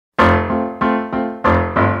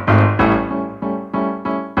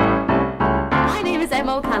is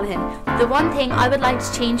Emma O'Callaghan. The one thing I would like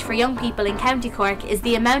to change for young people in County Cork is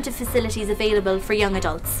the amount of facilities available for young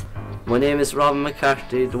adults. My name is Robin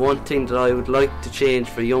McCarthy. The one thing that I would like to change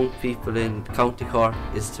for young people in County Cork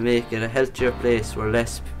is to make it a healthier place where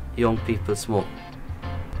less young people smoke.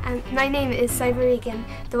 My name is Cyber Regan.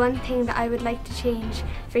 The one thing that I would like to change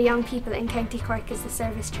for young people in County Cork is the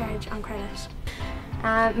service charge on credit.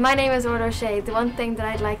 My name is Orla O'Shea. The one thing that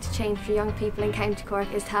I'd like to change for young people in County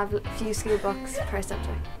Cork is to have a few school books per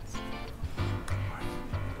subject.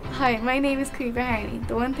 Hi, my name is Cooper Harney.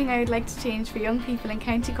 The one thing I would like to change for young people in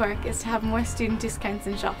County Cork is to have more student discounts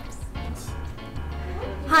in shops.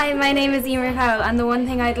 Hi, my name is Emer Powell, and the one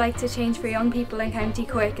thing I'd like to change for young people in County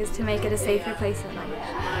Cork is to make it a safer place at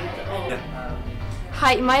night.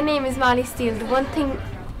 Hi, my name is Molly Steele. The one thing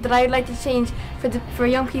that I would like to change for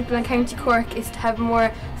young people in County Cork is to have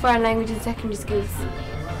more foreign language in secondary schools.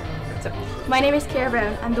 My name is Ciara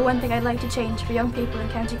Brown, and the one thing I'd like to change for young people in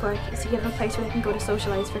County Cork is to give them a place where they can go to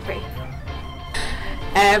socialise for free.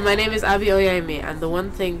 My name is Abby Oyemi, and the one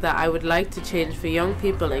thing that I would like to change for young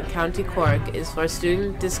people in County Cork is for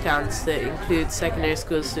student discounts to include secondary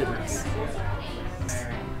school students.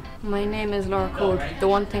 My name is Laura Code. The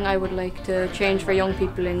one thing I would like to change for young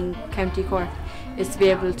people in County Cork is to be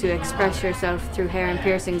able to express yourself through hair and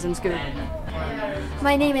piercings in school.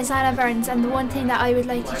 My name is Anna Burns, and the one thing that I would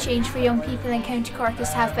like to change for young people in County Cork is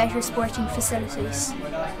to have better sporting facilities.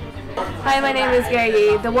 Hi, my name is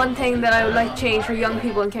Gary Yee. The one thing that I would like to change for young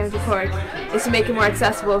people in County Cork is to make it more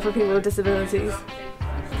accessible for people with disabilities.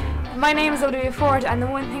 My name is Olivia Ford, and the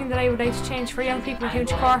one thing that I would like to change for young people in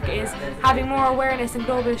County Cork is having more awareness in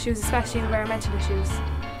global issues, especially environmental issues.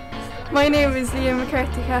 My name is Liam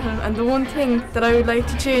McCarthy Cahan, and the one thing that I would like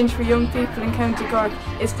to change for young people in County Cork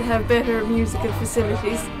is to have better musical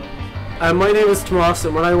facilities. My name is Tomas,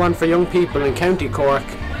 and what I want for young people in County Cork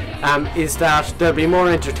is that there'll be more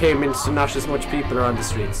entertainment and not as much people are on the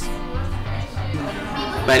streets.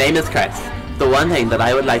 My name is Chris. The one thing that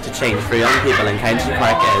I would like to change for young people in County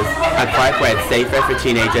Cork is a Cork where it's safer for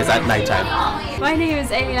teenagers at night time. My name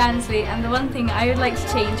is Amy Lansley, and the one thing I would like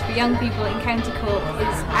to change for young people in County Cork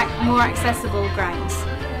is more accessible grounds.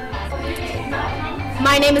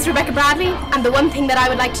 My name is Rebecca Bradley, and the one thing that I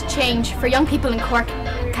would like to change for young people in Cork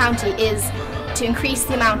County is to increase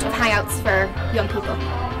the amount of hangouts for young people.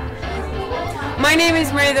 My name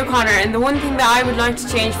is Mary O'Connor, and the one thing that I would like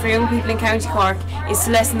to change for young people in County Cork is to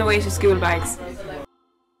lessen the weight of school bags.